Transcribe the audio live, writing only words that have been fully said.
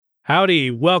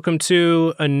Howdy, welcome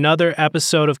to another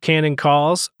episode of Canon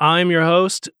Calls. I'm your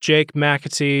host, Jake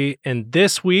McAtee, and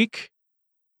this week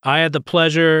I had the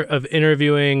pleasure of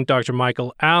interviewing Dr.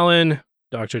 Michael Allen,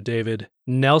 Dr. David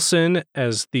Nelson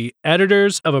as the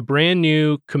editors of a brand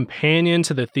new companion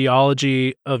to the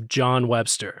theology of John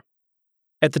Webster.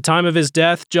 At the time of his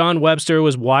death, John Webster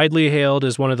was widely hailed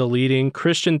as one of the leading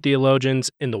Christian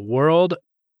theologians in the world.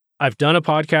 I've done a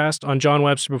podcast on John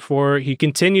Webster before. He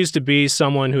continues to be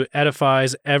someone who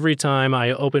edifies every time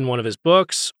I open one of his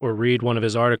books or read one of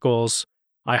his articles.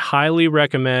 I highly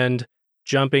recommend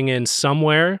jumping in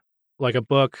somewhere, like a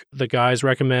book. The guys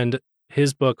recommend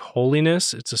his book,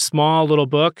 Holiness. It's a small little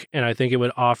book, and I think it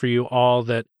would offer you all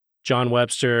that John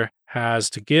Webster has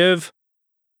to give.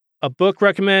 A book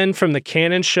recommend from the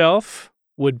Canon shelf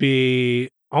would be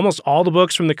almost all the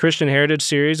books from the Christian Heritage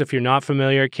series. If you're not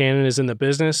familiar, Canon is in the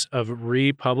business of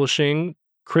republishing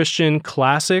Christian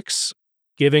classics,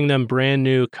 giving them brand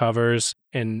new covers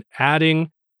and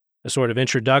adding a sort of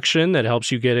introduction that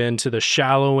helps you get into the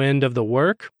shallow end of the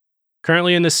work.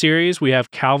 Currently in the series, we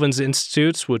have Calvin's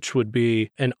Institutes, which would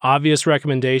be an obvious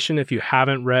recommendation. If you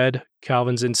haven't read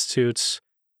Calvin's Institutes,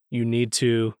 you need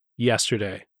to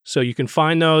yesterday. So you can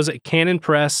find those at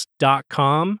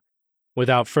canonpress.com.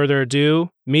 Without further ado,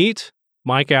 meet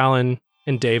Mike Allen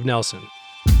and Dave Nelson.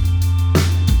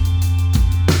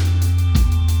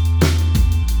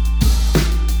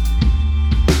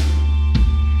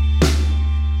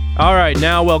 All right,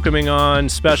 now welcoming on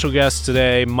special guests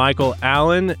today, Michael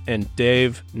Allen and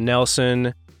Dave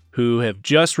Nelson, who have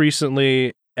just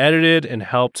recently edited and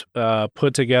helped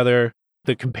put together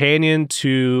the companion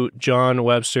to John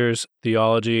Webster's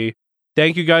theology.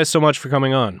 Thank you guys so much for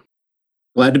coming on.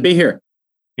 Glad to be here.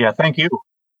 Yeah, thank you.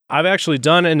 I've actually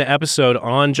done an episode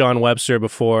on John Webster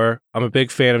before. I'm a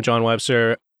big fan of John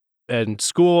Webster. In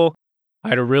school, I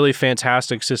had a really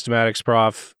fantastic systematics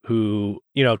prof who,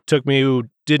 took me, who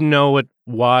didn't know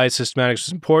why systematics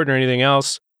was important or anything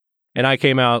else. And I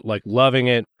came out loving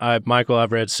it. Michael,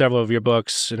 I've read several of your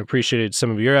books and appreciated some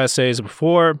of your essays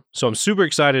before. So I'm super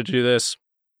excited to do this.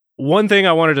 One thing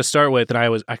I wanted to start with,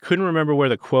 and I couldn't remember where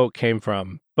the quote came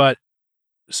from, but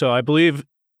so I believe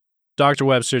Dr.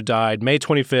 Webster died May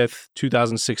 25th,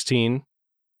 2016.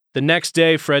 The next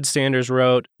day, Fred Sanders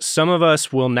wrote, "Some of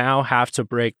us will now have to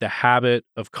break the habit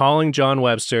of calling John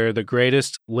Webster the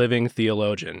greatest living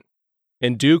theologian.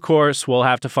 In due course, we'll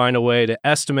have to find a way to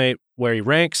estimate where he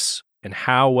ranks and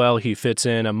how well he fits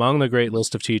in among the great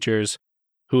list of teachers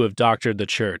who have doctored the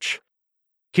church."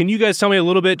 Can you guys tell me a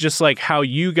little bit just how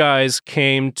you guys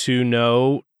came to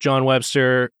know John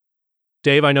Webster?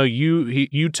 Dave, I know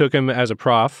you took him as a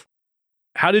prof.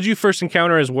 How did you first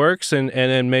encounter his works, and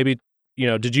then maybe,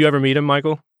 did you ever meet him,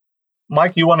 Michael?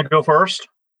 Mike, you want to go first?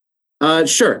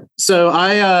 Sure. So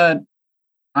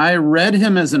I read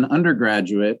him as an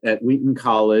undergraduate at Wheaton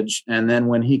College, and then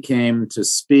when he came to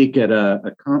speak at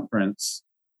a conference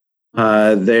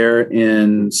there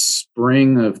in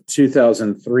spring of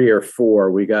 2003 or 4,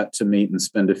 we got to meet and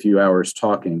spend a few hours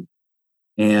talking.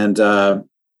 And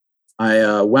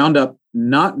I wound up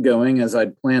not going, as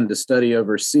I'd planned to study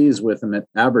overseas with him at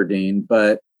Aberdeen,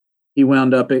 but he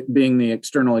wound up being the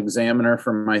external examiner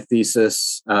for my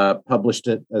thesis, published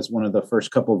it as one of the first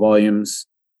couple volumes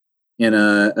in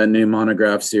a new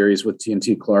monograph series with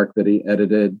T&T Clark that he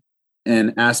edited,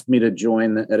 and asked me to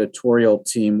join the editorial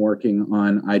team working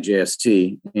on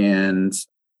IJST. And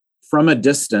from a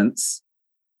distance,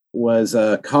 was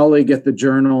a colleague at the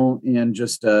journal and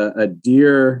just a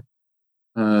dear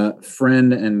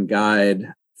friend and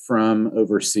guide from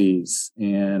overseas,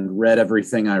 and read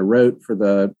everything I wrote for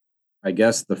the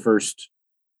first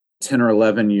 10 or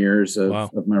 11 years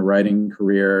of my writing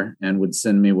career, and would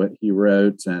send me what he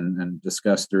wrote and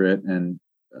discuss through it, and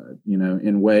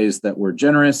in ways that were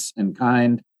generous and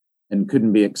kind and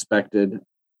couldn't be expected.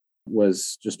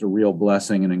 Was just a real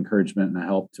blessing and encouragement and a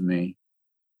help to me,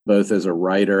 both as a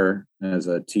writer, as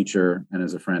a teacher, and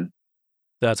as a friend.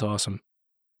 That's awesome.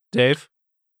 Dave?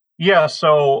 Yeah,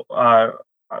 so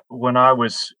when I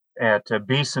was at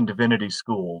Beeson Divinity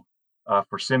School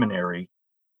for seminary,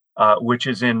 which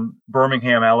is in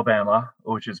Birmingham, Alabama,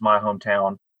 which is my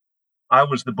hometown, I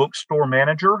was the bookstore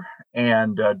manager,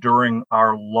 and during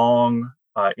our long,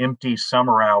 empty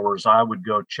summer hours, I would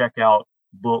go check out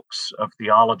books of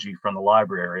theology from the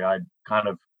library. I kind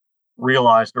of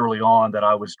realized early on that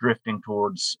I was drifting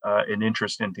towards an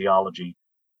interest in theology,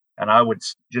 and I would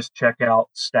just check out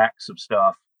stacks of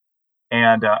stuff.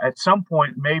 And at some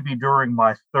point, maybe during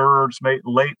my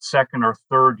late second or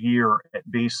third year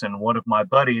at Beeson, one of my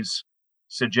buddies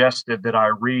suggested that I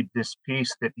read this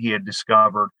piece that he had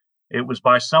discovered It was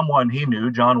by someone he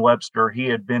knew, John Webster. He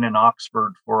had been in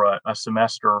Oxford for a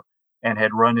semester and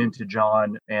had run into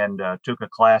John and took a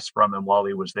class from him while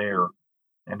he was there.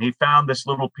 And he found this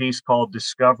little piece called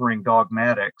Discovering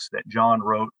Dogmatics that John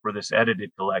wrote for this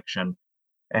edited collection.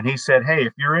 And he said, hey,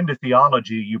 if you're into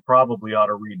theology, you probably ought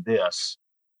to read this.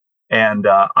 And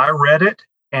I read it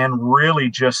and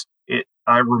really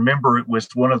I remember it was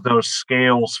one of those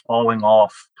scales falling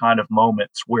off kind of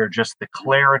moments where just the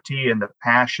clarity and the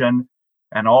passion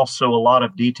and also a lot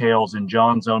of details in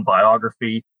John's own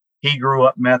biography. He grew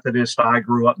up Methodist. I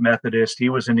grew up Methodist. He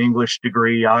was an English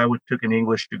degree. I took an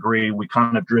English degree. We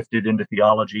kind of drifted into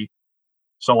theology.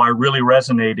 So I really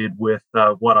resonated with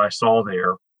what I saw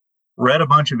there. Read a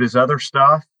bunch of his other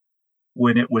stuff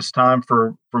when it was time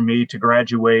for me to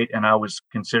graduate and I was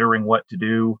considering what to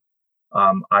do.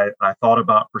 I thought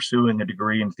about pursuing a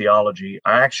degree in theology.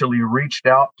 I actually reached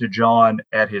out to John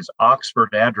at his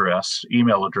Oxford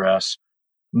email address,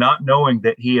 not knowing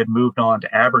that he had moved on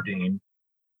to Aberdeen.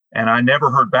 And I never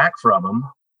heard back from him.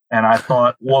 And I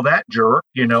thought, well, that jerk,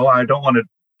 I don't want to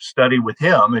study with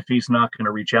him if he's not going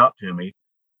to reach out to me.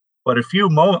 But a few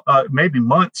maybe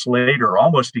months later,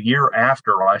 almost a year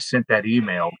after I sent that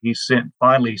email, he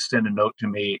finally sent a note to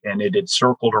me and it had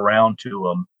circled around to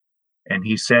him. And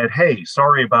he said, hey,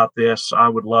 sorry about this. I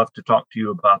would love to talk to you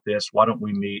about this. Why don't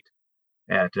we meet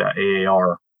at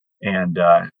AAR and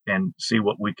see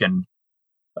what we can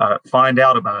find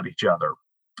out about each other.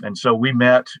 And so we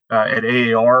met at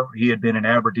AAR. He had been in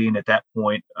Aberdeen at that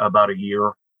point about a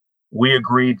year. We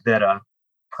agreed that a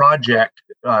project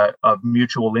of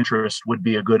mutual interest would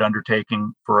be a good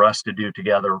undertaking for us to do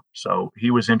together. So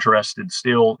he was interested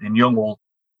still in Jungel,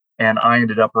 and I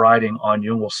ended up writing on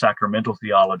Jungel's sacramental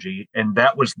theology. And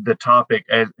that was the topic,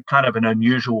 as kind of an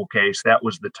unusual case. That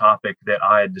was the topic that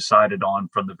I had decided on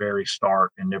from the very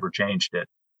start and never changed it.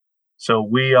 So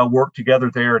we worked together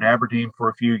there at Aberdeen for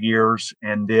a few years.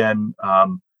 And then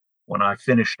when I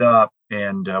finished up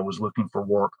and was looking for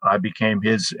work, I became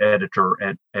his editor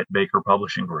at Baker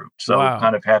Publishing Group. So Wow.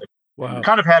 kind of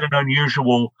had an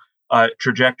unusual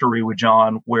trajectory with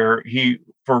John, where he,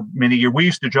 for many years, we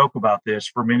used to joke about this.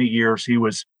 For many years, he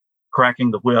was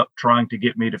cracking the whip, trying to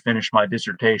get me to finish my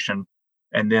dissertation.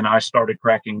 And then I started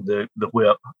cracking the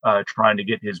whip, trying to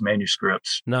get his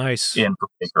manuscripts Nice. in for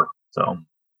Baker. So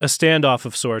a standoff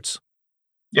of sorts.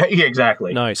 Yeah,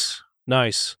 exactly. Nice.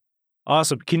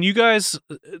 Awesome. Can you guys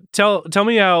tell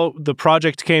me how the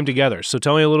project came together? So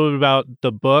tell me a little bit about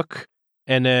the book,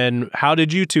 and then how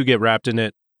did you two get wrapped in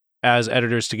it as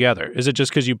editors together? Is it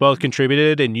just because you both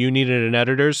contributed and you needed an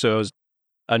editor, so it was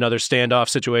another standoff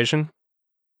situation?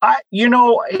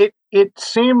 It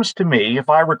seems to me, if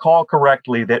I recall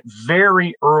correctly, that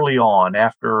very early on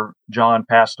after John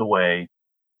passed away,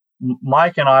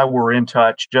 Mike and I were in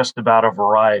touch just about a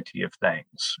variety of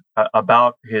things,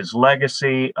 about his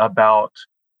legacy, about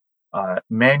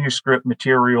manuscript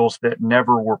materials that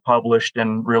never were published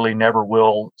and really never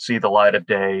will see the light of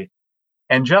day,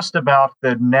 and just about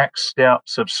the next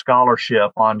steps of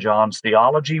scholarship on John's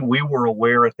theology. We were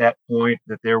aware at that point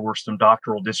that there were some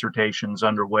doctoral dissertations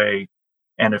underway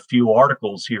and a few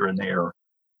articles here and there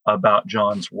about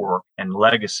John's work and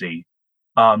legacy,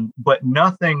 but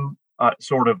nothing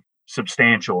sort of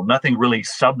substantial, nothing really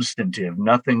substantive,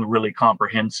 nothing really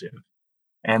comprehensive.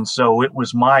 And so it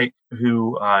was Mike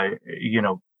who,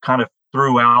 kind of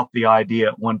threw out the idea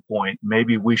at one point,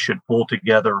 maybe we should pull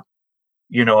together,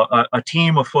 a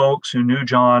team of folks who knew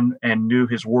John and knew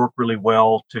his work really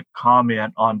well to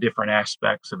comment on different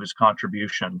aspects of his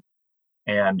contribution.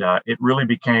 And it really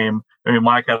became,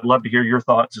 Mike, I'd love to hear your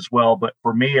thoughts as well. But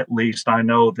for me, at least, I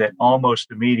know that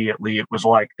almost immediately it was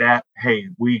like that. Hey,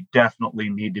 we definitely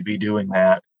need to be doing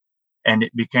that. And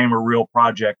it became a real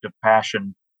project of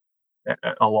passion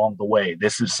along the way.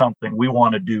 This is something we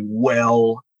want to do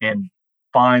well and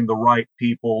find the right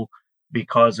people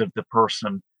because of the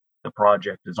person the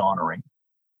project is honoring.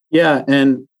 Yeah.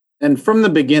 And from the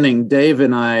beginning, Dave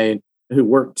and I, who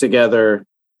worked together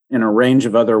in a range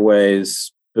of other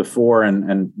ways before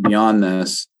and beyond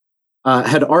this,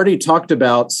 had already talked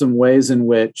about some ways in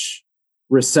which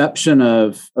reception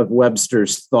of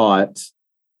Webster's thought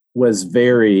was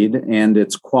varied and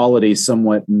its quality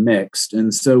somewhat mixed.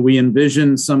 And so we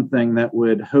envisioned something that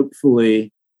would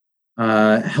hopefully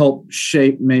help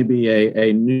shape maybe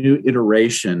a new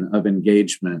iteration of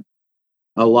engagement.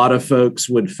 A lot of folks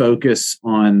would focus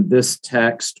on this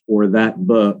text or that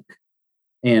book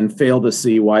and fail to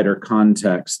see wider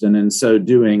context, and in so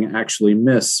doing, actually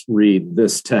misread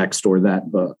this text or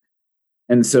that book.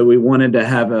 And so we wanted to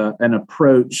have an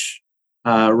approach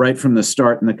right from the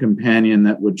start in the companion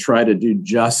that would try to do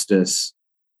justice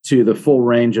to the full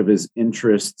range of his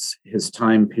interests, his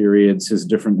time periods, his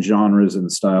different genres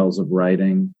and styles of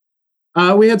writing.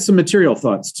 We had some material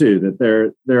thoughts too, that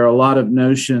there are a lot of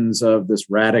notions of this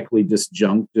radically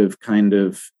disjunctive kind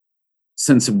of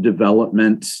sense of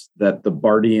development that the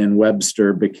Bardian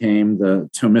Webster became the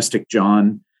Thomistic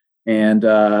John. And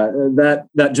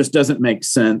that just doesn't make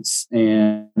sense.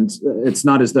 And it's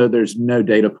not as though there's no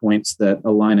data points that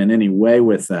align in any way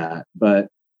with that. But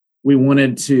we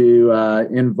wanted to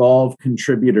involve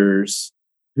contributors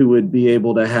who would be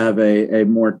able to have a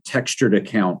more textured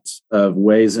account of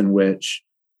ways in which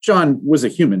John was a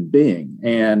human being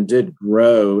and did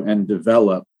grow and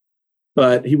develop.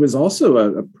 But he was also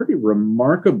a pretty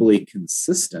remarkably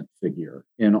consistent figure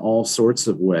in all sorts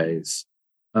of ways,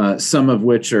 some of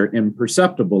which are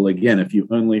imperceptible, again, if you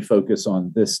only focus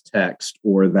on this text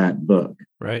or that book.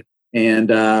 Right. And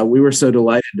we were so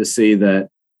delighted to see that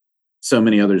so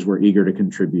many others were eager to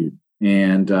contribute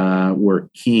and were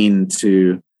keen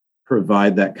to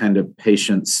provide that kind of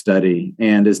patient study.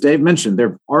 And as Dave mentioned,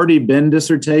 there have already been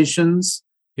dissertations.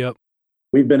 Yep.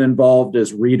 We've been involved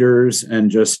as readers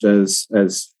and just as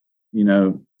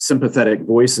sympathetic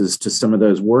voices to some of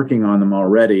those working on them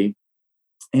already.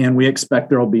 And we expect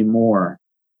there'll be more.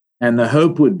 And the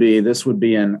hope would be this would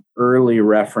be an early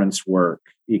reference work,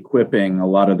 equipping a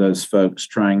lot of those folks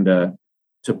trying to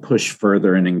push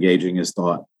further and engaging his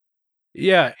thought.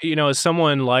 Yeah, as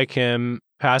someone like him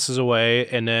passes away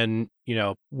and then,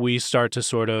 we start to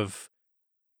sort of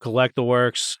collect the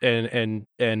works and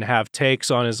have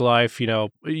takes on his life,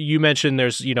 you mentioned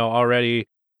there's, already,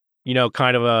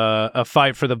 kind of a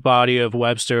fight for the body of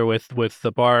Webster with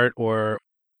the Bart. Or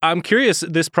I'm curious,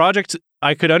 this project,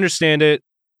 I could understand it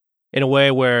in a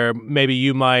way where maybe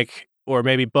you, Mike, or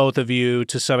maybe both of you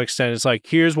to some extent, it's like,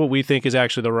 here's what we think is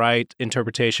actually the right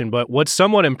interpretation. But what's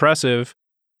somewhat impressive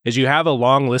is you have a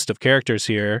long list of characters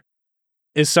here.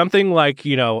 Is something like,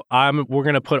 we're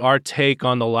going to put our take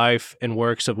on the life and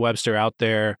works of Webster out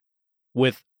there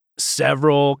with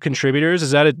several contributors.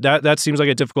 Is that seems like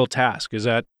a difficult task? Is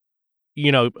that,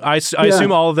 I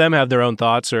assume all of them have their own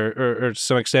thoughts or to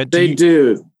some extent. They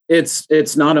do.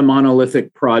 It's not a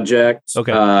monolithic project.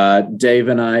 Okay. Dave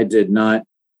and I did not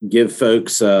give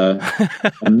folks a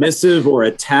missive or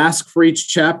a task for each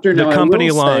chapter. The company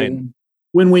line.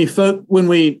 When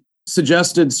we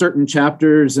suggested certain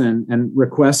chapters and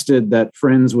requested that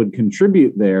friends would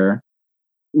contribute there,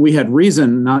 we had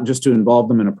reason not just to involve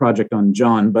them in a project on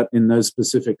John, but in those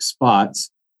specific spots.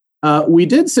 We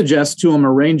did suggest to them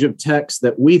a range of texts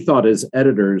that we thought as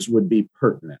editors would be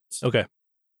pertinent. Okay.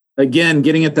 Again,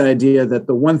 getting at the idea that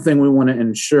the one thing we want to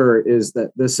ensure is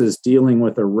that this is dealing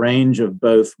with a range of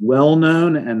both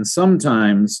well-known and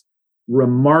sometimes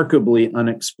remarkably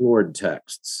unexplored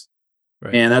texts.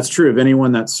 Right. And that's true of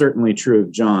anyone. That's certainly true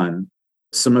of John.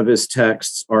 Some of his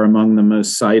texts are among the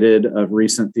most cited of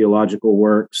recent theological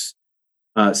works.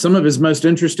 Some of his most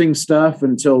interesting stuff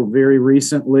until very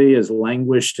recently has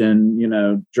languished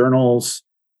in, journals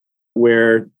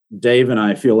where Dave and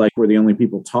I feel like we're the only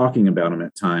people talking about him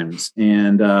at times.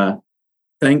 And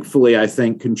thankfully, I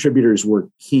think contributors were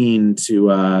keen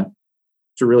to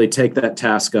really take that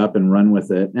task up and run with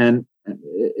it. And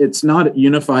it's not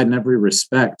unified in every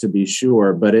respect, to be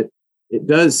sure, but it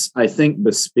does, I think,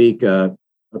 bespeak a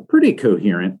pretty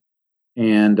coherent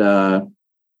and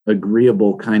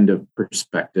agreeable kind of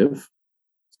perspective.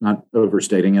 It's not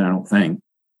overstating it, I don't think.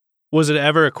 Was it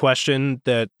ever a question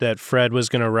that Fred was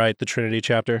going to write the Trinity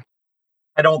chapter?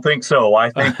 I don't think so.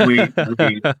 I think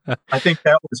I think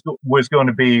that was going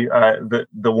to be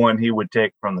the one he would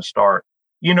take from the start.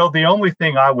 The only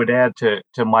thing I would add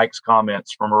to Mike's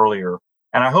comments from earlier,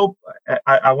 and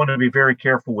I want to be very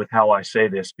careful with how I say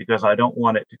this because I don't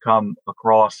want it to come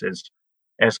across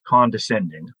as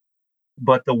condescending.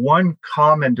 But the one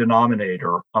common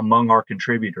denominator among our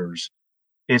contributors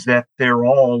is that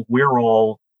we're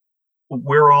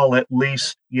all at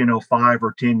least 5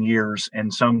 or 10 years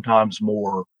and sometimes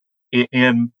more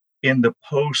in the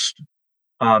post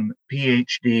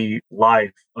PhD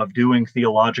life of doing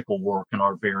theological work in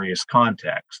our various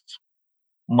contexts.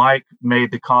 Mike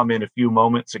made the comment a few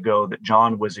moments ago that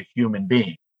John was a human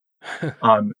being.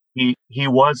 He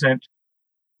wasn't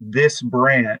this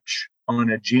branch on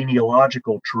a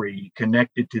genealogical tree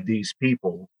connected to these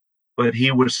people, but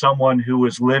he was someone who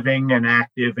was living and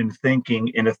active and thinking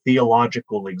in a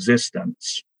theological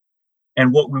existence.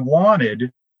 And what we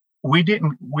wanted, we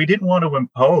didn't want to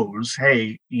impose,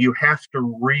 hey, you have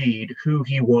to read who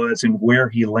he was and where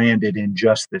he landed in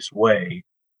just this way.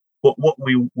 But what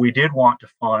we did want to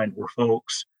find were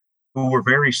folks who were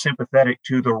very sympathetic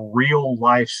to the real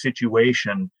life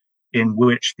situation in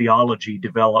which theology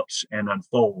develops and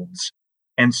unfolds.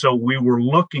 And so we were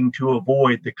looking to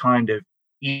avoid the kind of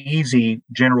easy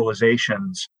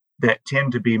generalizations that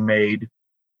tend to be made.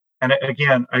 And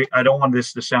again, I don't want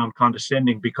this to sound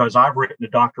condescending, because I've written a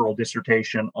doctoral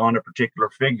dissertation on a particular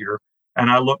figure, and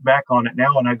I look back on it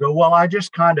now and I go, well, I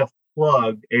just kind of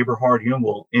plugged Eberhard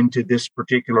Jungel into this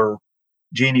particular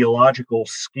genealogical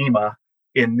schema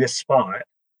in this spot,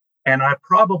 and I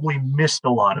probably missed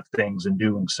a lot of things in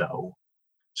doing so.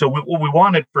 So what we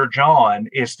wanted for John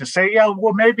is to say, yeah,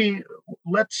 well, maybe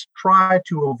let's try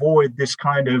to avoid this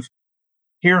kind of,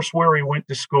 here's where he went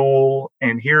to school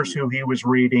and here's who he was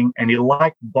reading. And he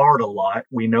liked Bart a lot.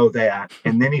 We know that.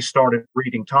 And then he started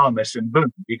reading Thomas, and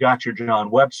boom, you got your John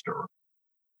Webster.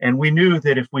 And we knew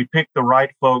that if we picked the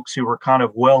right folks who were kind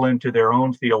of well into their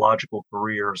own theological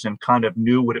careers and kind of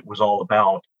knew what it was all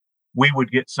about, we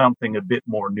would get something a bit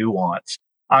more nuanced.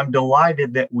 I'm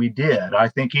delighted that we did. I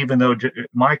think even though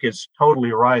Mike is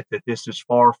totally right that this is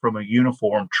far from a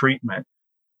uniform treatment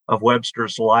of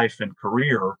Webster's life and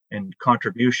career and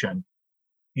contribution,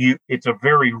 it's a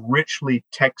very richly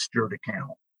textured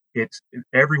account.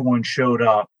 Everyone showed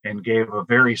up and gave a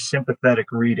very sympathetic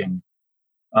reading.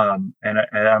 And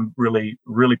I'm really,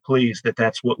 really pleased that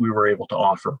that's what we were able to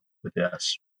offer with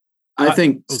this. I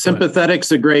think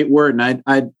sympathetic's a great word, and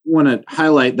I want to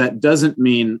highlight that doesn't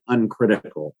mean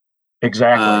uncritical.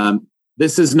 Exactly.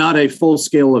 This is not a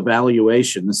full-scale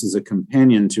evaluation. This is a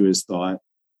companion to his thought.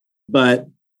 But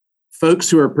folks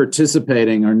who are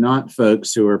participating are not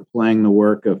folks who are playing the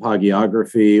work of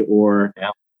hagiography or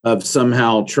of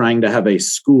somehow trying to have a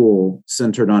school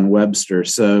centered on Webster.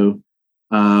 So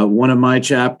one of my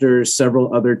chapters,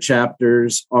 several other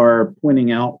chapters are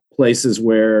pointing out places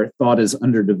where thought is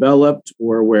underdeveloped,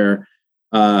 or where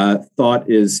thought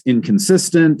is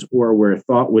inconsistent, or where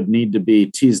thought would need to be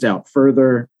teased out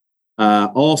further,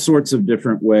 all sorts of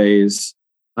different ways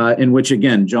in which,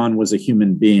 again, John was a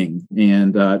human being.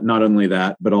 And not only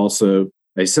that, but also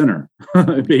a sinner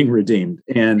being redeemed.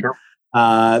 And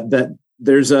that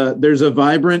there's a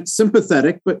vibrant,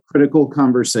 sympathetic, but critical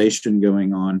conversation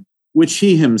going on, which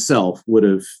he himself would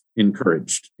have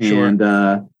encouraged. Sure.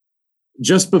 And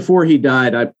just before he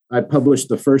died, I published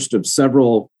the first of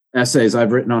several essays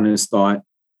I've written on his thought,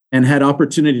 and had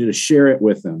opportunity to share it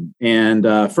with him. And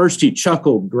first he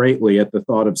chuckled greatly at the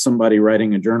thought of somebody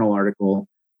writing a journal article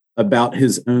about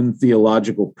his own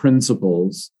theological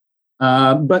principles.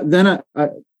 But then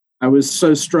I was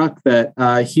so struck that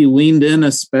he leaned in,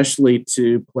 especially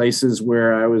to places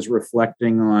where I was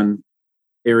reflecting on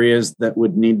areas that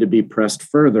would need to be pressed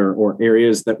further, or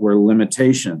areas that were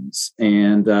limitations.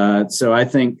 And so I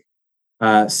think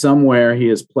somewhere he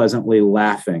is pleasantly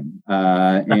laughing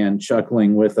and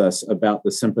chuckling with us about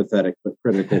the sympathetic but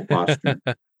critical posture.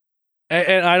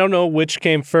 And I don't know which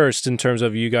came first in terms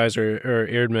of you guys or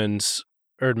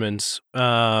Erdman's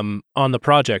on the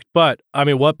project, but I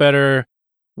mean, what better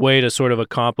way to sort of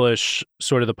accomplish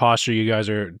sort of the posture you guys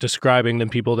are describing than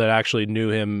people that actually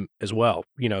knew him as well,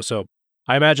 you know? So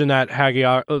I imagine that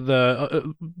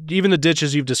even the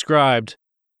ditches you've described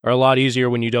are a lot easier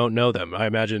when you don't know them. I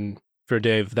imagine for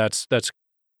Dave, that's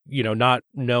not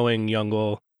knowing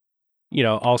Jungel,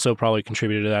 also probably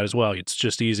contributed to that as well. It's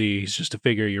just easy. It's just a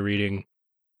figure you're reading.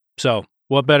 So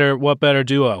what better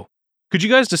duo? Could you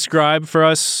guys describe for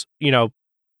us,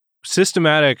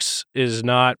 systematics is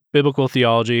not biblical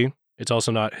theology. It's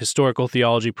also not historical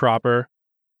theology proper.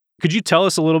 Could you tell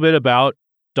us a little bit about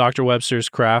Dr. Webster's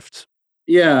craft?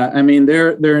 Yeah, I mean,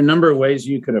 there are a number of ways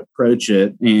you could approach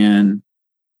it. And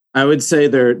I would say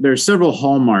there are several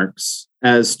hallmarks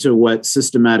as to what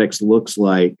systematics looks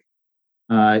like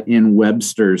in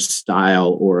Webster's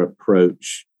style or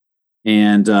approach.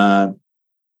 And,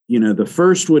 the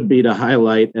first would be to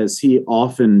highlight, as he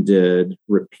often did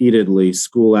repeatedly,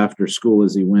 school after school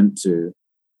as he went to,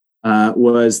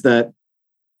 was that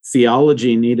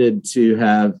theology needed to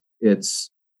have its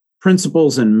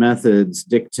principles and methods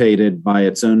dictated by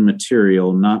its own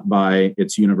material, not by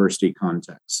its university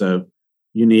context. So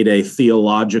you need a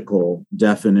theological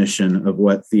definition of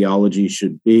what theology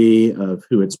should be, of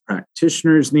who its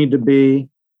practitioners need to be,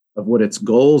 of what its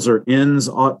goals or ends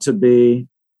ought to be.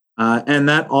 And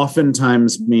that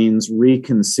oftentimes means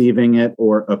reconceiving it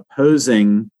or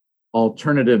opposing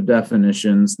alternative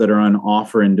definitions that are on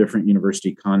offer in different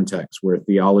university contexts, where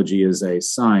theology is a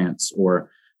science,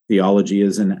 or theology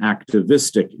is an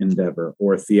activistic endeavor,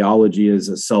 or theology is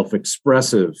a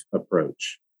self-expressive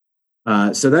approach.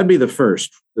 So that'd be the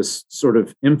first, this sort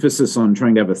of emphasis on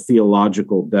trying to have a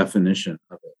theological definition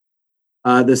of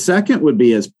it. The second would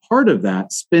be, as part of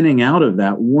that, spinning out of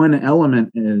that, one element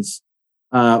is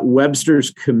Webster's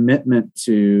commitment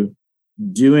to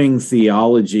doing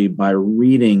theology by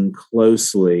reading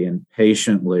closely and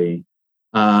patiently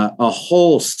a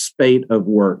whole spate of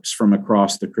works from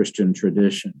across the Christian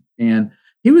tradition. And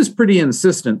he was pretty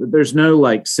insistent that there's no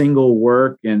like single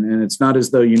work, and it's not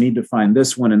as though you need to find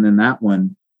this one and then that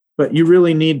one, but you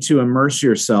really need to immerse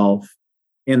yourself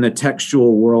in the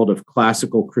textual world of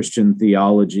classical Christian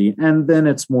theology and then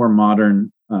its more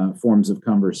modern forms of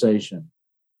conversation.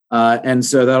 And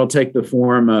so that'll take the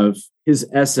form of his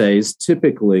essays,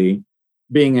 typically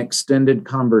being extended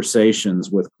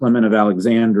conversations with Clement of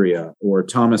Alexandria or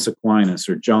Thomas Aquinas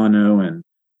or John Owen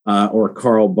or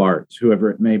Karl Barth, whoever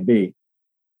it may be.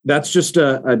 That's just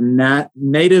a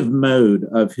native mode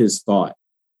of his thought,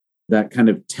 that kind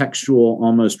of textual,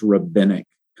 almost rabbinic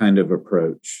kind of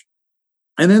approach.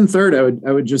 And then third,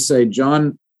 I would just say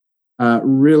John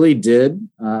really did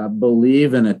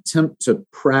believe and attempt to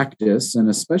practice, and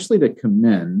especially to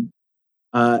commend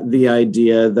the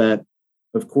idea that,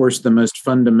 of course, the most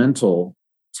fundamental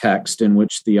text in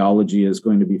which theology is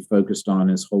going to be focused on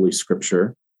is Holy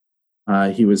Scripture.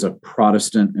 He was a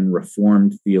Protestant and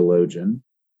Reformed theologian.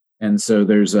 And so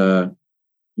there's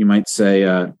you might say,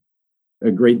 a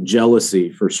great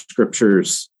jealousy for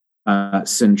Scripture's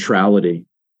centrality.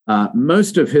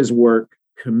 Most of his work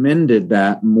commended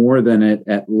that more than it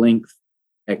at length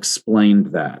explained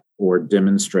that or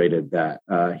demonstrated that.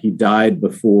 He died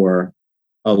before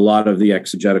a lot of the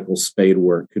exegetical spade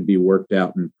work could be worked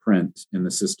out in print in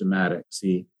the systematics.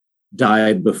 He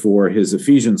died before his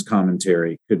Ephesians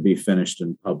commentary could be finished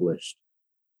and published.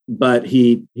 But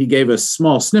he gave us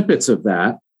small snippets of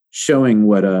that, showing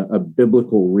what a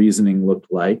biblical reasoning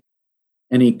looked like.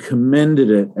 And he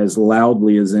commended it as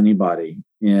loudly as anybody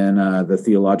in the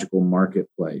theological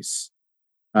marketplace.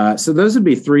 So those would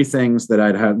be three things that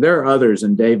I'd have. There are others,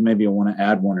 and Dave, maybe you'll want to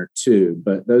add one or two,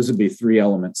 but those would be three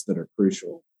elements that are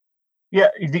crucial. Yeah,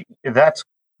 that's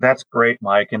great,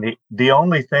 Mike. And the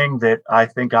only thing that I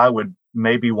think I would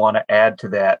maybe want to add to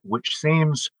that, which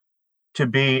seems to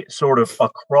be sort of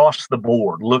across the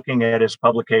board, looking at his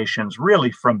publications really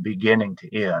from beginning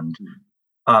to end,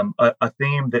 a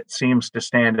theme that seems to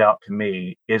stand out to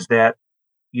me is that,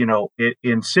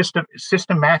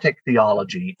 systematic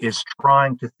theology is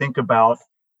trying to think about,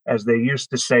 as they used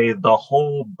to say, the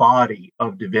whole body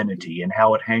of divinity and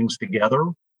how it hangs together.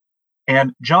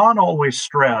 And John always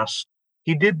stressed,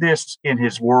 he did this in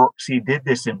his works, he did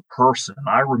this in person.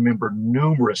 I remember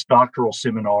numerous doctoral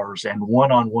seminars and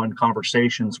one-on-one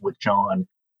conversations with John,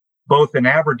 both in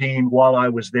Aberdeen while I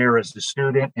was there as a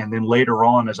student, and then later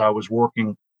on as I was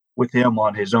working with him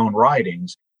on his own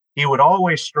writings. He would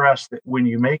always stress that when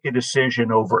you make a decision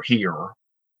over here,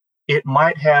 it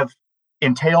might have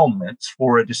entailments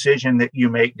for a decision that you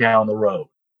make down the road.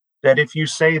 That if you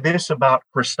say this about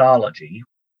Christology,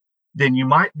 then you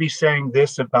might be saying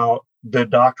this about the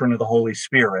doctrine of the Holy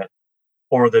Spirit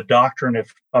or the doctrine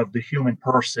of the human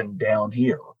person down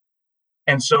here.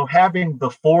 And so having the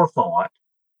forethought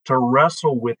to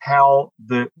wrestle with how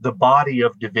the body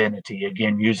of divinity,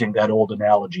 again, using that old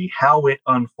analogy, how it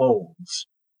unfolds,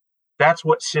 that's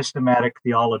what systematic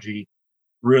theology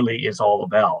really is all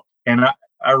about. And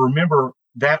I remember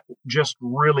that just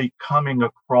really coming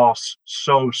across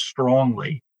so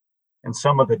strongly in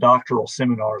some of the doctoral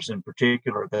seminars in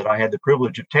particular that I had the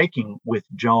privilege of taking with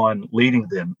John leading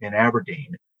them in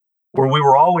Aberdeen, where we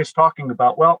were always talking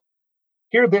about, well,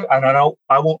 and I know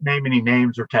I won't name any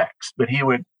names or texts, but he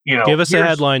would, give us a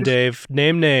headline, Dave.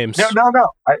 Name names. No.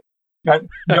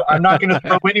 I'm not going to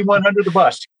throw anyone under the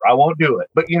bus. I won't do it.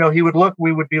 But,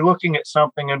 we would be looking at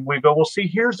something and we go, well, see,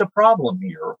 here's a problem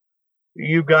here.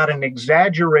 You've got an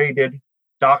exaggerated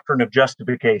doctrine of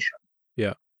justification.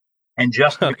 Yeah. And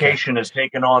justification has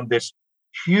taken on this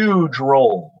huge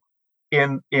role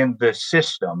in the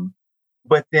system.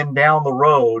 But then down the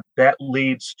road, that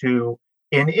leads to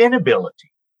an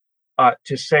inability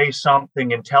to say something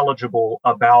intelligible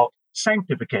about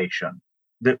sanctification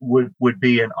that would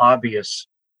be an obvious.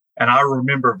 And I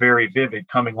remember very vivid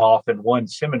coming off in one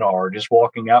seminar, just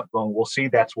walking out going, well, see,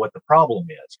 that's what the problem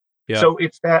is. Yeah. So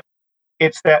it's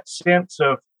that sense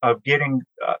of getting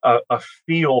a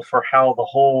feel for how the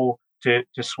whole, to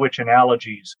switch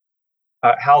analogies,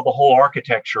 how the whole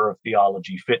architecture of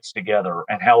theology fits together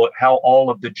and how all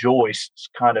of the joists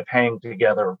kind of hang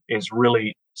together is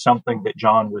really something that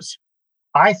John was,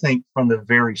 I think, from the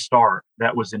very start,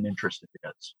 that was an interest of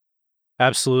his.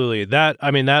 Absolutely. That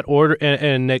order,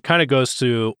 and it kind of goes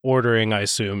to ordering, I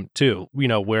assume, too,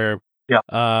 where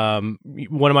one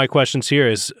of my questions here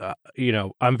is,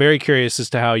 I'm very curious as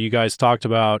to how you guys talked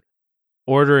about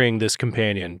ordering this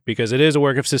companion, because it is a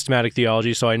work of systematic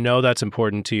theology. So I know that's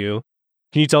important to you.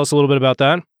 Can you tell us a little bit about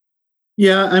that?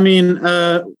 Yeah, I mean,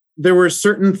 there were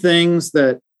certain things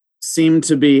that seemed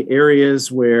to be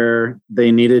areas where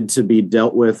they needed to be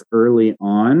dealt with early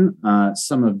on.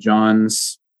 Some of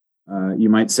John's, you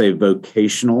might say,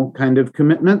 vocational kind of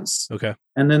commitments. Okay.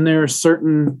 And then there are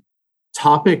certain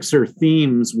topics or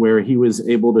themes where he was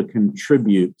able to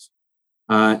contribute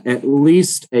at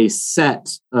least a set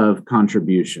of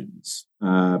contributions,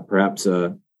 perhaps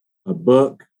a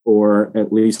book or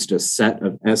at least a set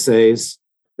of essays.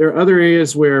 There are other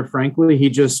areas where, frankly,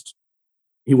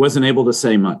 he wasn't able to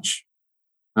say much.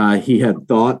 He had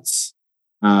thoughts.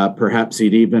 Perhaps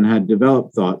he'd even had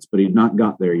developed thoughts, but he'd not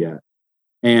got there yet.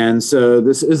 And so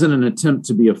this isn't an attempt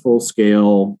to be a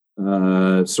full-scale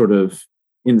sort of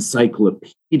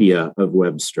encyclopedia of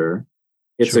Webster.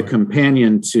 It's a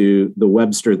companion to the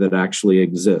Webster that actually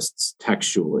exists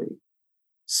textually.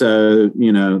 So,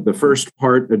 the first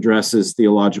part addresses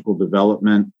theological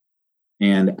development,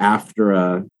 and after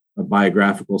a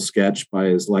biographical sketch by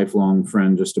his lifelong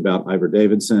friend, just about Ivor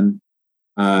Davidson,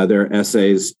 there are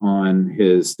essays on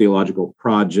his theological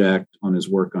project, on his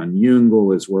work on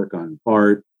Jungle, his work on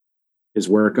Barth, his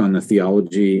work on the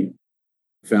theology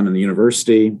found in the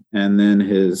university, and then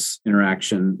his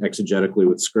interaction exegetically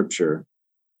with Scripture.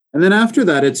 And then after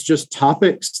that, it's just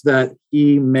topics that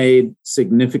he made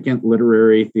significant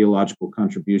literary theological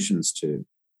contributions to.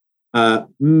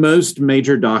 Most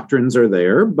major doctrines are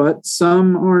there, but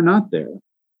some are not there.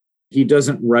 He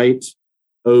doesn't write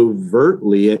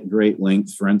overtly at great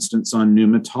length, for instance, on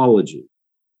pneumatology.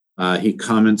 He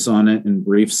comments on it in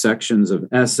brief sections of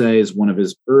essays. One of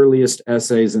his earliest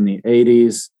essays in the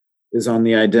 80s is on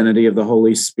the identity of the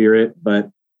Holy Spirit, but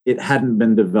it hadn't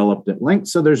been developed at length,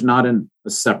 so there's not a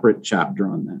separate chapter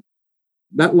on that.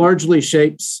 That largely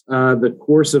shapes the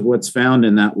course of what's found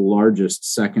in that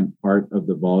largest second part of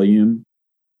the volume.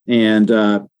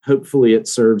 And hopefully it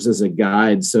serves as a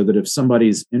guide so that if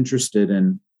somebody's interested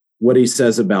in what he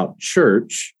says about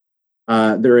church,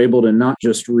 they're able to not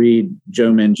just read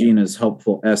Joe Mangina's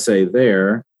helpful essay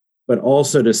there, but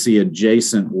also to see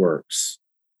adjacent works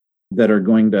that are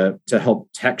going to help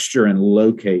texture and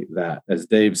locate that, as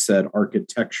Dave said,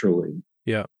 architecturally.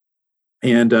 Yeah.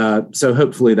 And so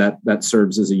hopefully that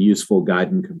serves as a useful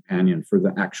guide and companion for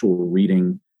the actual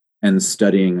reading and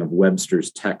studying of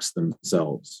Webster's texts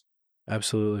themselves.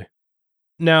 Absolutely.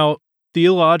 Now,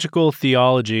 theological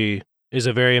theology is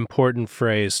a very important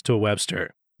phrase to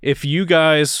Webster. If you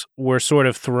guys were sort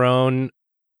of thrown,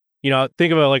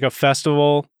 think of it like a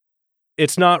festival,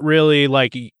 it's not really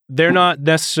like they're not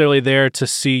necessarily there to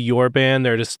see your band.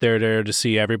 They're there to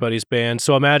see everybody's band.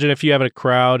 So imagine if you have a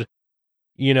crowd,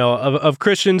 of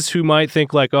Christians who might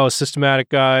think like, oh, systematic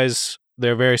guys,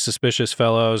 they're very suspicious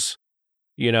fellows,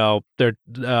 they're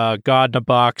God in a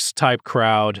box type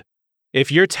crowd.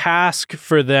 If your task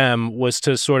for them was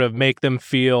to sort of make them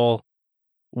feel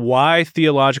why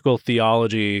theological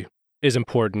theology is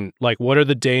important, like what are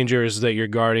the dangers that you're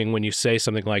guarding when you say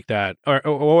something like that,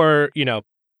 or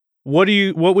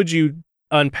what would you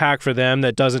unpack for them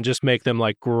that doesn't just make them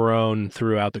like groan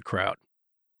throughout the crowd?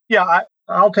 Yeah,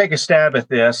 I'll take a stab at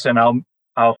this, and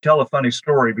I'll tell a funny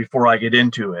story before I get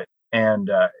into it. And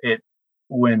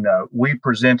when we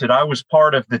presented, I was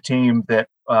part of the team that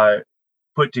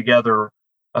put together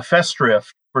a festschrift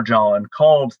for John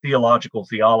called Theological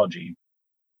Theology.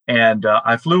 And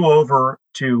I flew over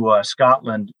to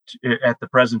Scotland at the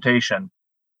presentation,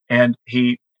 and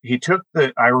he took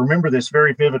I remember this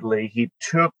very vividly, he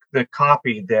took the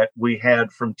copy that we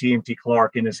had from T.M.T.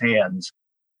 Clark in his hands,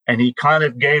 and he kind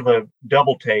of gave a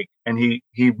double take, and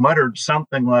he muttered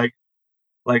something like,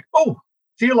 oh,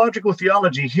 theological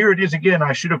theology, here it is again,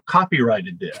 I should have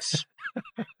copyrighted this.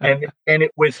 and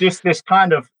it was just this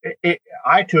kind of,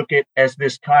 I took it as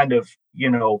this kind of,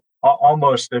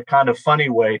 almost a kind of funny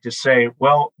way to say,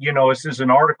 well, this is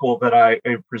an article that I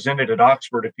presented at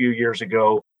Oxford a few years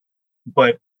ago,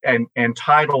 but and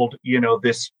titled,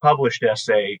 this published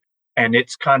essay, and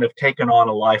it's kind of taken on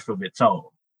a life of its own.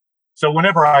 So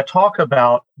whenever I talk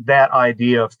about that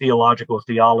idea of theological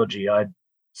theology, I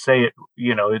say it,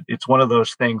 it's one of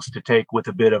those things to take with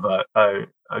a bit of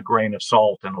a grain of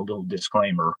salt and a little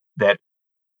disclaimer that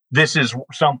this is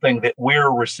something that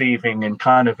we're receiving and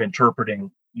kind of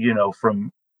interpreting,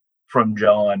 from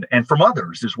John and from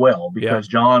others as well, because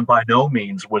John by no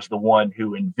means was the one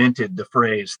who invented the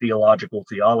phrase theological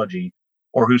theology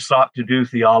or who sought to do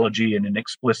theology in an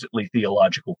explicitly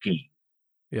theological key.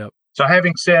 Yep. So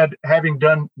having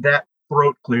done that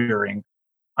throat clearing,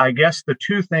 I guess the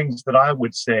two things that I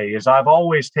would say is I've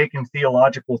always taken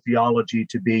theological theology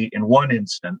to be, in one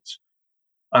instance,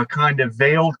 a kind of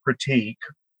veiled critique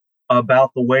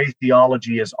about the way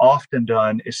theology is often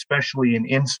done, especially in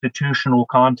institutional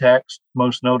context,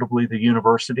 most notably the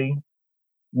university,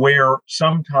 where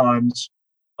sometimes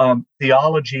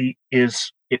theology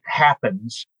it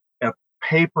happens, a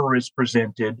paper is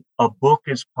presented, a book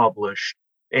is published,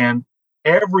 and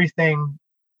everything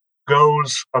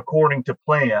goes according to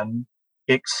plan,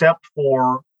 except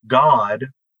for God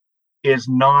is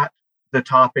not the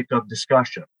topic of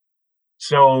discussion.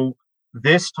 So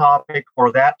this topic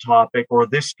or that topic or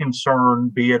this concern,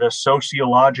 be it a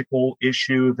sociological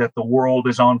issue that the world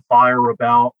is on fire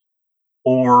about,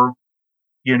 or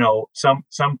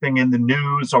something in the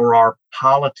news or our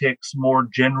politics more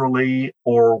generally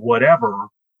or whatever,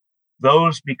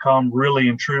 those become really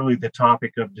and truly the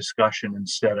topic of discussion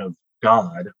instead of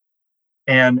God.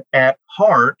 And at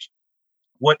heart,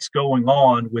 what's going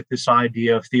on with this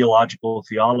idea of theological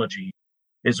theology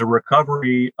is a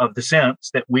recovery of the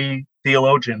sense that we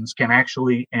theologians can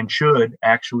actually and should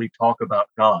actually talk about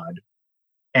God.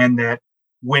 And that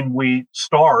when we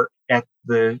start at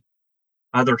the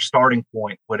other starting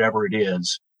point, whatever it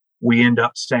is, we end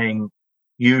up saying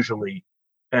usually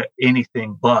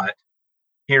anything but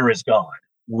here is God.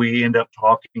 We end up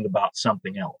talking about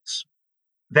something else.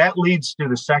 That leads to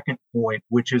the second point,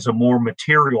 which is a more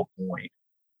material point.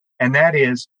 And that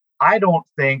is, I don't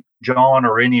think John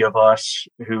or any of us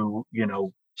who,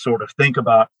 sort of think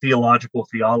about theological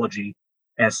theology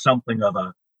as something of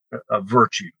a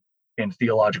virtue in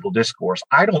theological discourse.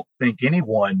 I don't think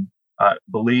anyone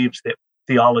believes that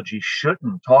theology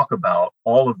shouldn't talk about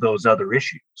all of those other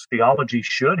issues. Theology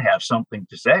should have something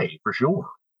to say, for sure,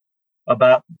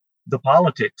 about the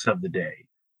politics of the day,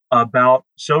 about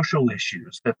social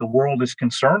issues that the world is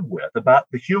concerned with, about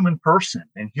the human person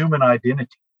and human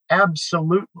identity.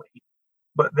 Absolutely.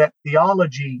 But that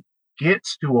theology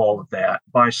gets to all of that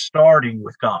by starting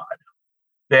with God.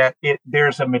 That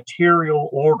there's a material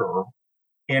order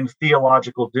in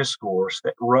theological discourse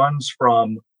that runs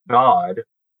from God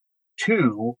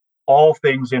to all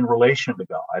things in relation to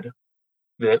God,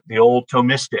 the old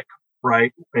Thomistic,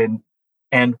 right,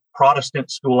 and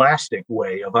Protestant scholastic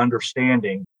way of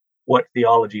understanding what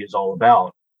theology is all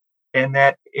about. And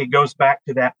that it goes back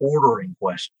to that ordering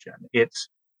question.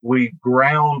 We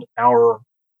ground our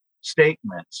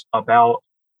statements about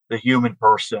the human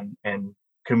person and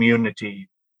community,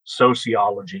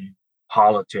 sociology,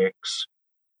 politics,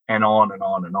 and on and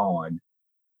on and on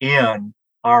in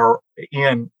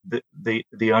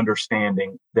the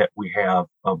understanding that we have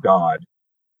of God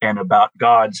and about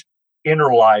God's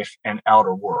inner life and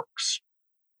outer works.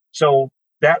 So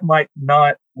that might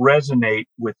not resonate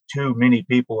with too many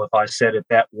people if I said it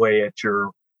that way at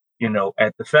your,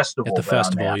 at the festival. At the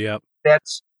festival, yep.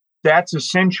 That's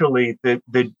essentially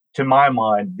to my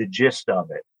mind, the gist of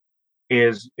it.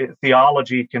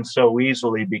 Theology can so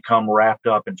easily become wrapped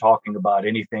up in talking about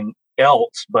anything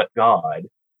else but God.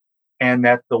 And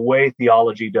that the way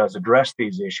theology does address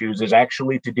these issues is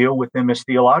actually to deal with them as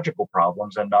theological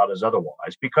problems and not as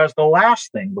otherwise. Because the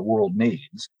last thing the world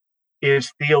needs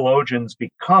is theologians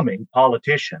becoming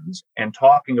politicians and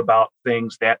talking about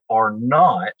things that are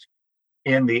not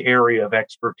in the area of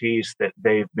expertise that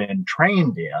they've been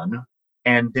trained in,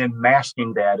 and then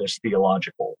masking that as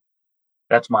theological.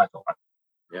 That's my thought.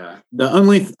 Yeah. The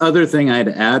only other thing I'd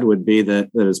add would be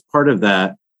that as part of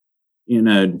that,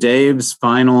 Dave's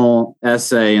final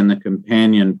essay in the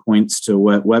companion points to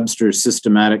what Webster's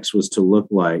systematics was to look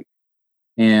like.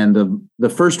 And the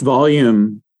first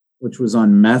volume, which was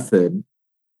on method,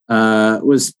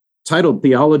 was titled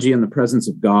Theology in the Presence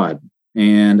of God.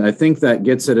 And I think that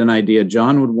gets at an idea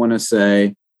John would want to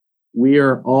say, we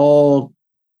are all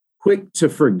quick to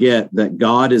forget that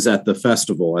God is at the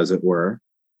festival, as it were,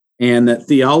 and that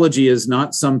theology is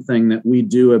not something that we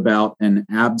do about an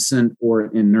absent or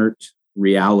inert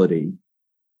reality.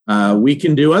 We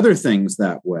can do other things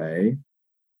that way,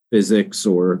 physics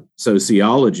or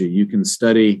sociology. You can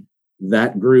study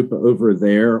that group over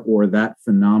there or that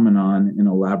phenomenon in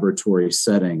a laboratory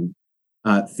setting.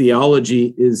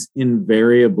 Theology is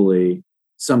invariably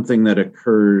something that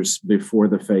occurs before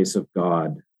the face of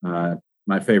God.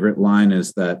 My favorite line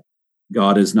is that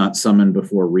God is not summoned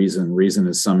before reason. Reason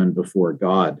is summoned before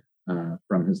God,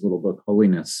 from his little book,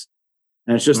 Holiness.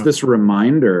 And it's just this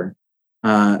reminder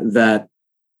that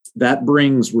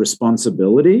brings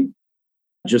responsibility.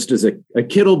 Just as a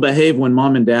kid will behave when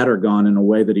mom and dad are gone in a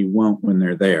way that he won't when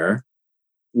they're there,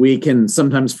 we can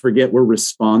sometimes forget we're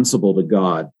responsible to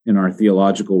God in our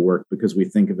theological work because we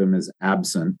think of him as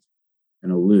absent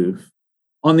and aloof.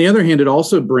 On the other hand, it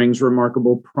also brings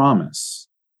remarkable promise.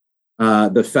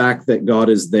 The fact that God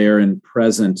is there and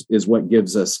present is what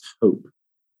gives us hope.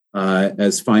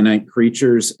 as finite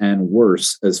creatures, and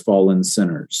worse, as fallen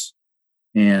sinners.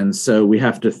 And so we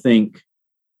have to think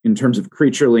in terms of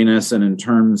creatureliness and in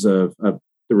terms of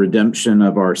the redemption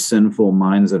of our sinful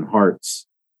minds and hearts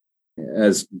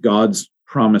as God's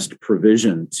promised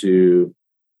provision to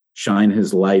shine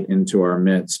his light into our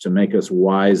midst, to make us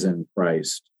wise in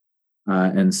Christ,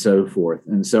 and so forth.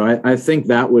 And so I think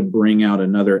that would bring out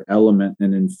another element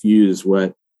and infuse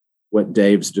what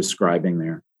Dave's describing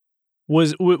there.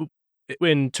 Was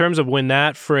in terms of when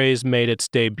that phrase made its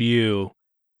debut,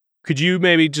 could you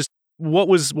maybe just what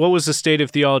was the state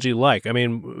of theology like? I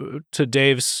mean, to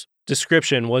Dave's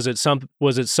description, was it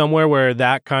somewhere where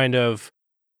that kind of,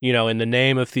 in the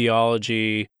name of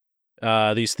theology,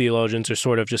 these theologians are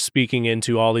sort of just speaking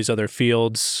into all these other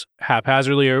fields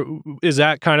haphazardly, or is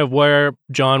that kind of where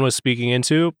John was speaking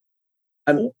into?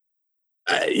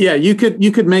 Yeah, you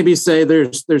could maybe say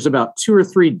there's about 2 or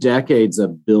 3 decades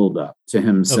of buildup to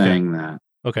him saying that.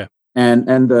 Okay. And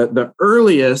the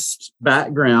earliest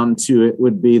background to it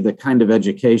would be the kind of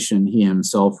education he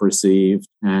himself received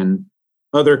and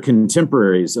other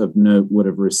contemporaries of note would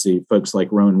have received, folks like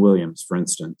Rowan Williams, for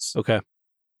instance. Okay.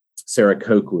 Sarah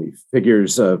Coakley,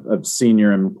 figures of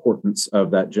senior importance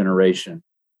of that generation.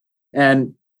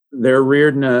 And they're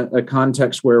reared in a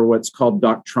context where what's called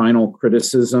doctrinal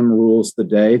criticism rules the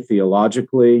day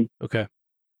theologically. Okay.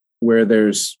 Where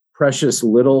there's precious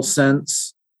little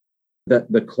sense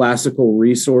that the classical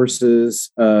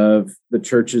resources of the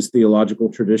church's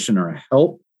theological tradition are a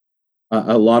help,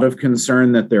 a lot of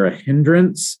concern that they're a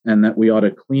hindrance and that we ought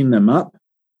to clean them up,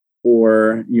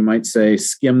 or you might say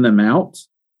skim them out,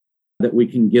 that we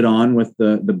can get on with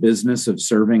the business of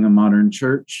serving a modern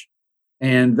church.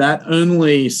 And that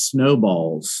only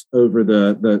snowballs over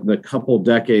the couple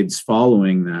decades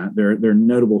following that. There are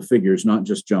notable figures, not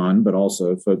just John, but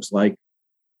also folks like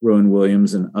Rowan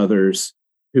Williams and others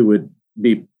who would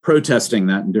be protesting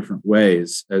that in different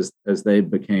ways as they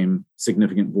became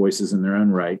significant voices in their own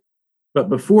right. But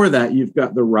before that, you've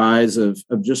got the rise of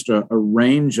just a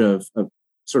range of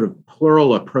sort of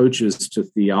plural approaches to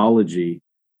theology,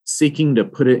 seeking to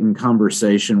put it in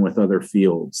conversation with other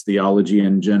fields: theology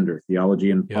and gender, theology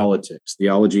and politics,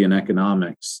 theology and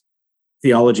economics,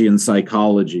 theology and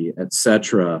psychology,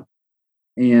 etc.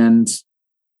 And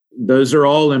those are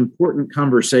all important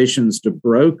conversations to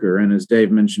broker. And as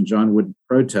Dave mentioned, John would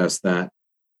protest that.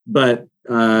 But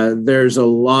there's a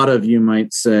lot of, you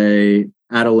might say,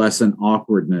 adolescent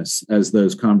awkwardness as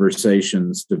those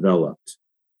conversations developed.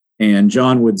 And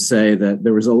John would say that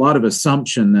there was a lot of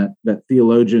assumption that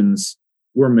theologians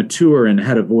were mature and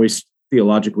had a voice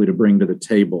theologically to bring to the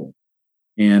table.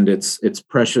 And it's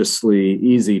preciously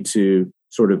easy to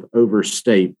sort of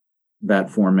overstate that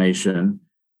formation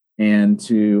and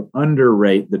to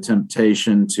underrate the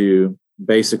temptation to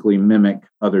basically mimic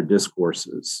other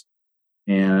discourses.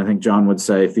 And I think John would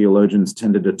say theologians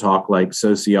tended to talk like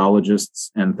sociologists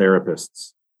and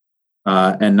therapists,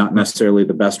 and not necessarily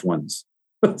the best ones.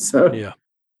 So,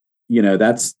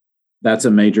 that's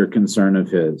a major concern of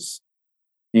his.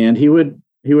 And he would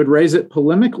raise it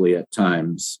polemically at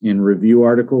times in review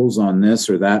articles on this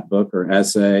or that book or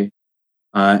essay,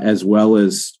 as well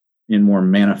as in more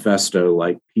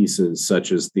manifesto-like pieces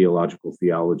such as Theological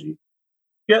Theology.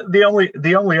 Yeah, the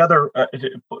only other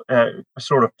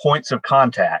sort of points of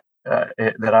contact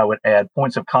that I would add,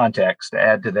 points of context to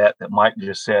add to that Mike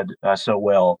just said so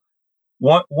well.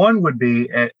 One would be,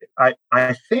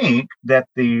 I think that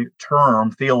the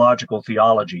term theological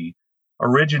theology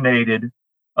originated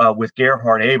with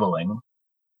Gerhard Ebeling,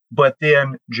 but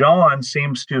then John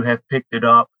seems to have picked it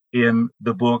up in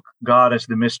the book God as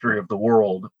the Mystery of the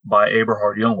World by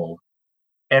Eberhard Jungel.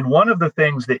 And one of the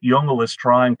things that Jungel is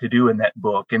trying to do in that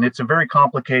book, and it's a very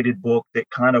complicated book that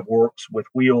kind of works with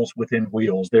wheels within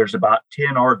wheels. There's about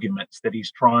 10 arguments that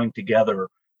he's trying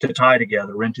to tie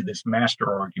together into this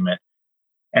master argument.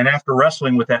 And after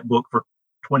wrestling with that book for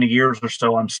 20 years or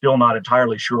so, I'm still not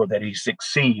entirely sure that he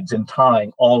succeeds in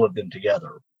tying all of them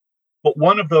together. But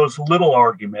one of those little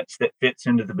arguments that fits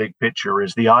into the big picture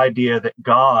is the idea that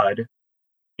God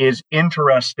is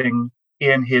interesting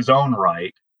in his own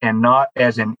right and not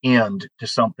as an end to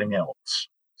something else.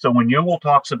 So when Jungel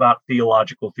talks about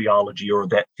theological theology, or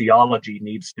that theology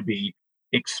needs to be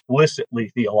explicitly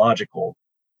theological,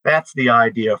 that's the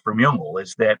idea from Jungel,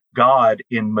 is that God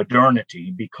in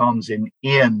modernity becomes an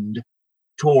end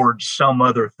towards some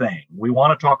other thing. We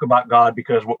want to talk about God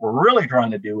because what we're really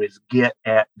trying to do is get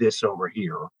at this over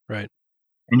here. Right.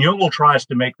 And Jungel tries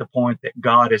to make the point that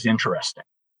God is interesting.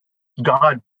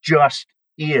 God just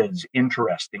is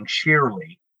interesting,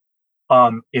 sheerly,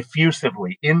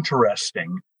 effusively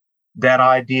interesting, that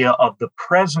idea of the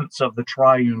presence of the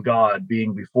triune God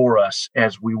being before us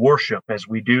as we worship, as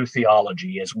we do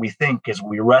theology, as we think, as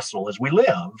we wrestle, as we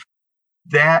live,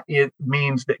 that it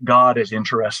means that God is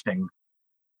interesting,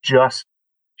 just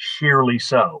sheerly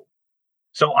so.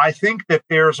 So I think that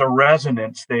there's a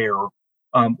resonance there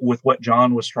with what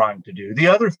John was trying to do. The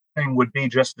other thing would be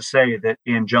just to say that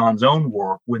in John's own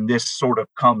work, when this sort of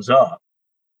comes up,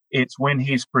 it's when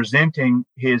he's presenting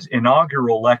his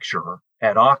inaugural lecture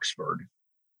at Oxford.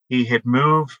 He had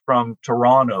moved from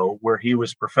Toronto, where he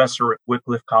was professor at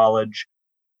Wycliffe College,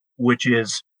 which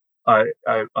is a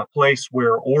place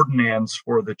where ordinands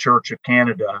for the Church of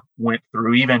Canada went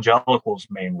through, evangelicals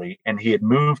mainly. And he had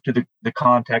moved to the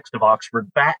context of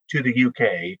Oxford back to the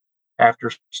UK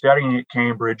after studying at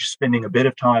Cambridge, spending a bit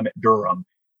of time at Durham.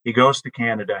 He goes to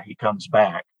Canada, he comes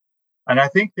back. And I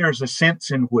think there's a sense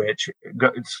in which,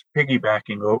 it's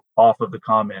piggybacking off of the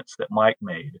comments that Mike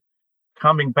made,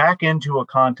 coming back into a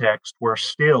context where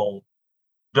still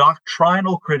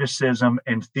doctrinal criticism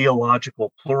and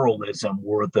theological pluralism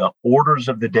were the orders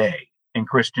of the day in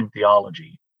Christian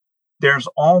theology. There's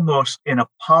almost an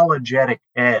apologetic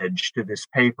edge to this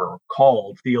paper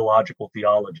called Theological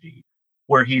Theology,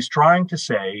 where he's trying to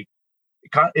say,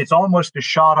 it's almost a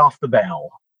shot off the bow.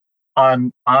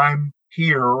 I'm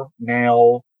here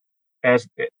now as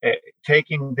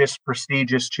taking this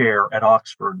prestigious chair at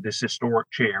Oxford, this historic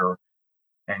chair.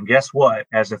 And guess what?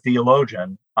 As a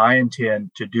theologian, I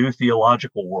intend to do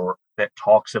theological work that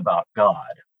talks about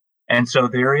God. And so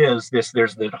there's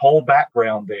the whole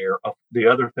background there of the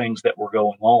other things that were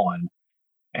going on.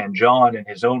 And John, in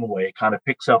his own way, kind of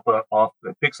picks up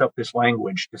this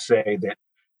language to say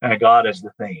that God is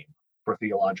the theme for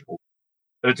theological.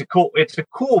 It's a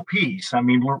cool piece. I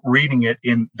mean, we're reading it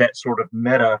in that sort of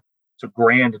meta, it's a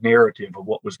grand narrative of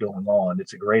what was going on.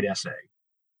 It's a great essay.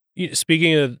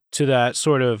 Speaking to that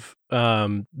sort of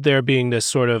there being this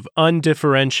sort of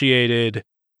undifferentiated,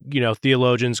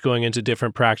 theologians going into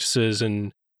different practices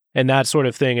and that sort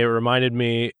of thing, it reminded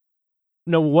me,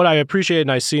 what I appreciate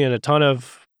and I see in a ton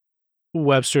of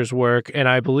Webster's work, and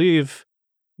I believe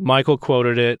Michael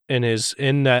quoted it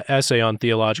in that essay on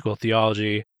theological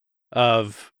theology,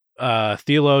 of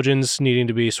theologians needing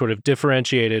to be sort of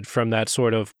differentiated from that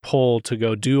sort of pull to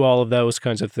go do all of those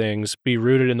kinds of things, be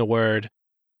rooted in the Word,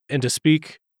 and to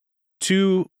speak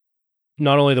to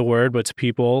not only the Word, but to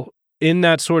people in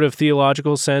that sort of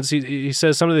theological sense. He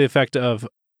says something to the effect of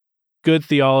good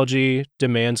theology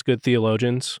demands good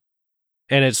theologians.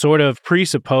 And it sort of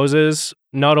presupposes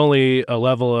not only a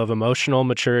level of emotional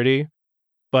maturity,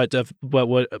 but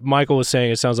what Michael was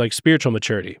saying, it sounds like spiritual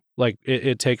maturity. Like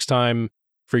it takes time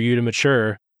for you to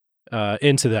mature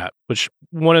into that, which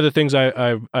one of the things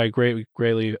I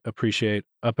greatly appreciate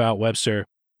about Webster.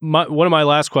 One of my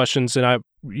last questions, and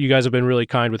you guys have been really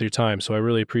kind with your time, so I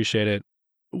really appreciate it.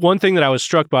 One thing that I was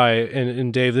struck by,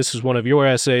 and Dave, this is one of your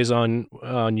essays on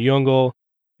Jungel,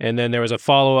 and then there was a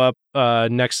follow-up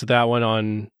next to that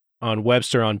one on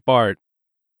Webster on Barth,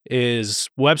 is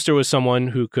Webster was someone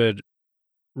who could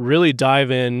really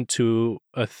dive into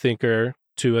a thinker,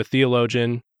 to a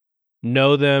theologian,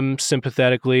 know them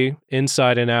sympathetically,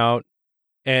 inside and out,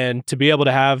 and to be able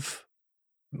to have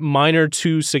minor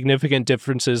to significant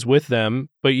differences with them,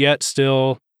 but yet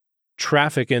still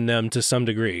traffic in them to some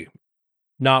degree.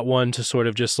 Not one to sort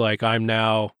of just like, I'm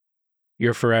now,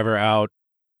 you're forever out.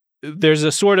 There's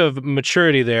a sort of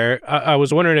maturity there. I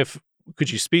was wondering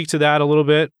could you speak to that a little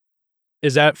bit?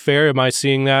 Is that fair? Am I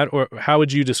seeing that? Or how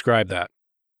would you describe that?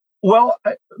 Well,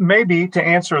 maybe to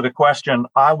answer the question,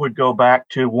 I would go back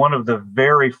to one of the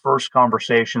very first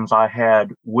conversations I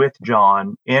had with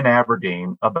John in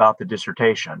Aberdeen about the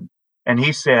dissertation. And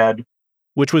he said...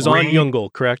 Which was on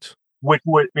Jungel, correct?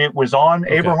 It was on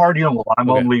Okay. Eberhard Jungel.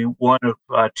 I'm only one of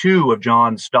two of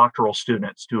John's doctoral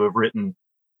students to have written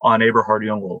on Eberhard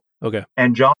Jungel. Okay.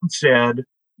 And John said,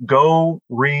 go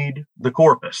read the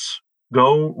corpus.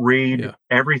 Go read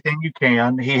everything you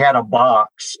can. He had a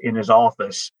box in his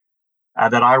office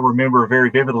that I remember very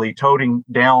vividly, toting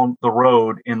down the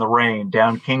road in the rain,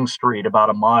 down King Street, about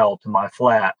a mile to my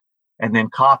flat, and then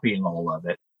copying all of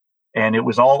it. And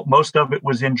most of it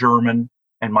was in German,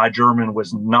 and my German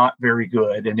was not very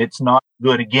good, and it's not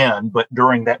good again, but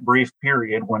during that brief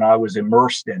period when I was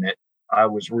immersed in it, I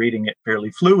was reading it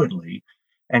fairly fluidly.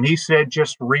 And he said,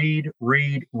 just read.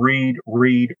 It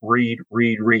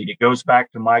goes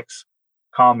back to Mike's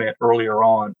comment earlier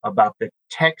on about the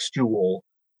textual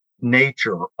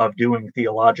nature of doing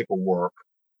theological work,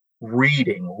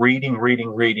 reading,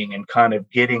 and kind of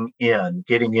getting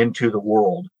into the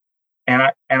world. And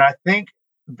I think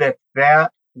that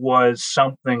was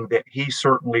something that he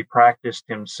certainly practiced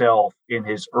himself in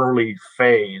his early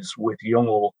phase with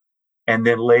Jung and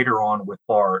then later on with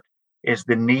Barth, is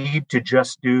the need to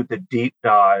just do the deep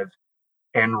dive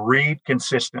and read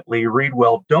consistently, read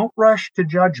well. Don't rush to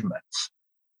judgments.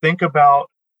 Think about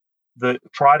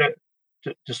try to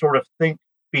sort of think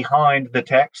behind the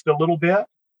text a little bit.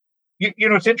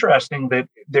 It's interesting that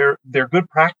they're good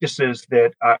practices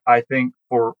that I think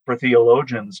for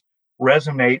theologians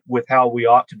resonate with how we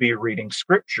ought to be reading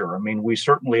scripture. I mean, we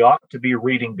certainly ought to be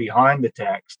reading behind the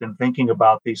text and thinking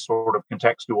about these sort of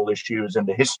contextual issues and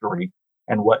the history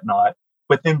and whatnot,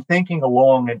 but then thinking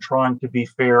along and trying to be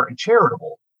fair and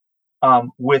charitable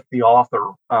with the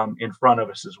author in front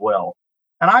of us as well.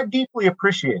 And I deeply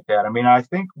appreciate that. I mean, I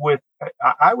think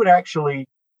I would actually,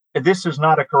 this is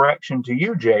not a correction to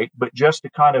you, Jake, but just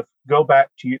to kind of go back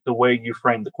to the way you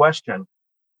framed the question,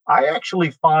 I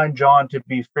actually find John to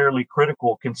be fairly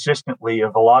critical consistently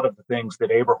of a lot of the things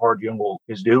that Eberhard Jungel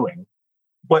is doing,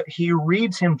 but he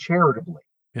reads him charitably.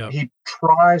 Yep. He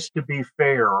tries to be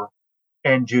fair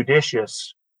and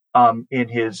judicious in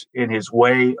his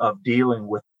way of dealing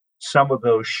with some of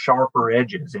those sharper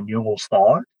edges in Jungel's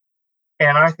thought.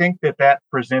 And I think that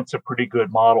presents a pretty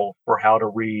good model for how to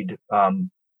read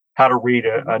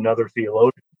another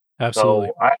theologian. Absolutely.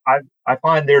 So I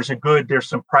find there's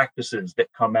some practices that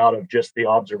come out of just the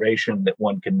observation that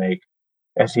one can make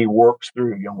as he works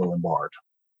through Jungel and Barth.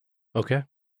 Okay.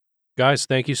 Guys,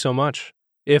 thank you so much.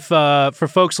 If for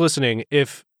folks listening,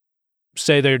 if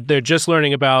say they're just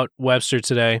learning about Webster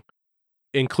today,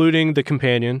 including the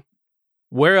companion,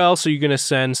 where else are you going to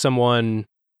send someone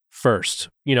first?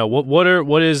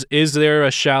 Is there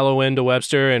a shallow end to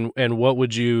Webster, and what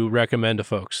would you recommend to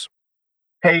folks?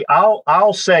 Hey,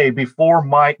 I'll say before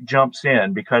Mike jumps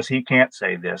in, because he can't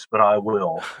say this, but I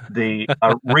will. The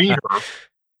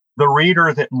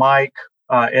reader that Mike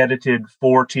edited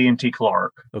for T&T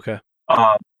Clark. Okay.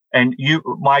 And you,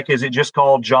 Mike, is it just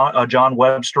called John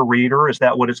Webster Reader? Is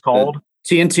that what it's called?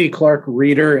 T&T Clark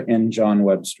Reader and John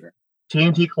Webster.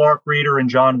 T&T Clark Reader and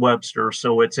John Webster.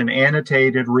 So it's an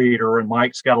annotated reader, and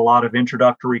Mike's got a lot of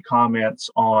introductory comments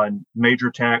on major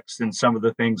texts and some of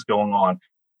the things going on.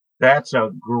 That's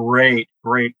a great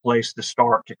place to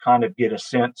start to kind of get a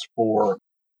sense for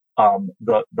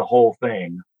the whole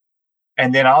thing.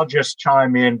 And then I'll just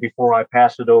chime in before I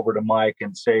pass it over to Mike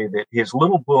and say that his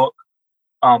little book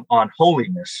on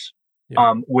holiness,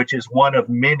 which is one of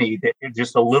many, that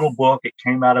just a little book. It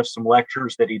came out of some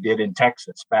lectures that he did in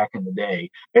Texas back in the day.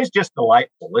 It's just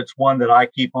delightful. It's one that I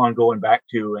keep on going back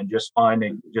to and just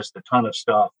finding just a ton of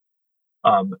stuff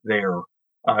there.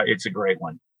 It's a great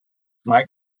one. Mike?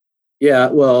 Yeah,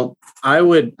 well, I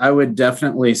would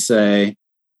definitely say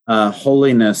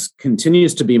Holiness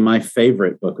continues to be my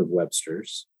favorite book of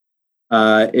Webster's.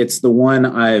 It's the one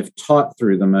I've taught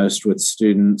through the most with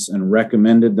students and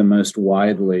recommended the most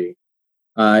widely.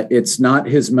 It's not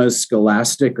his most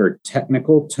scholastic or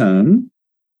technical tone.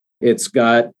 It's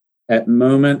got, at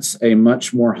moments, a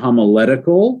much more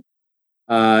homiletical,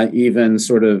 even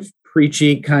sort of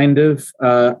preachy kind of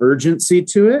urgency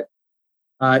to it.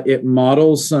 It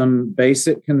models some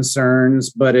basic concerns,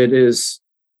 but it is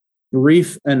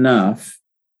brief enough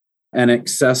and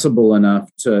accessible enough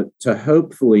to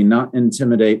hopefully not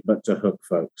intimidate, but to hook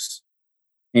folks.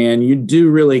 And you do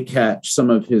really catch some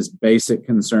of his basic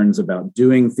concerns about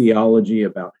doing theology,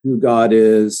 about who God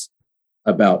is,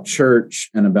 about church,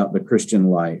 and about the Christian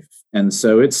life. And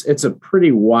so it's a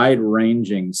pretty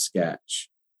wide-ranging sketch.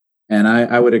 And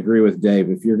I would agree with Dave.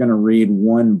 If you're going to read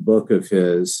one book of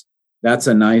his, that's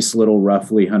a nice little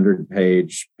roughly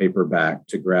 100-page paperback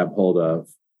to grab hold of.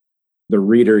 The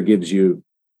reader gives you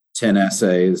 10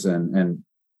 essays and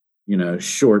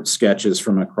short sketches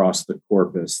from across the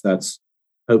corpus. That's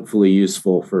hopefully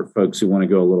useful for folks who want to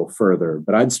go a little further.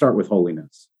 But I'd start with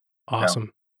Holiness. Awesome.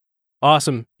 Yeah.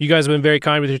 Awesome. You guys have been very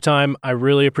kind with your time. I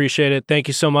really appreciate it. Thank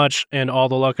you so much, and all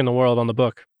the luck in the world on the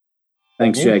book.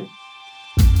 Thanks, Jake.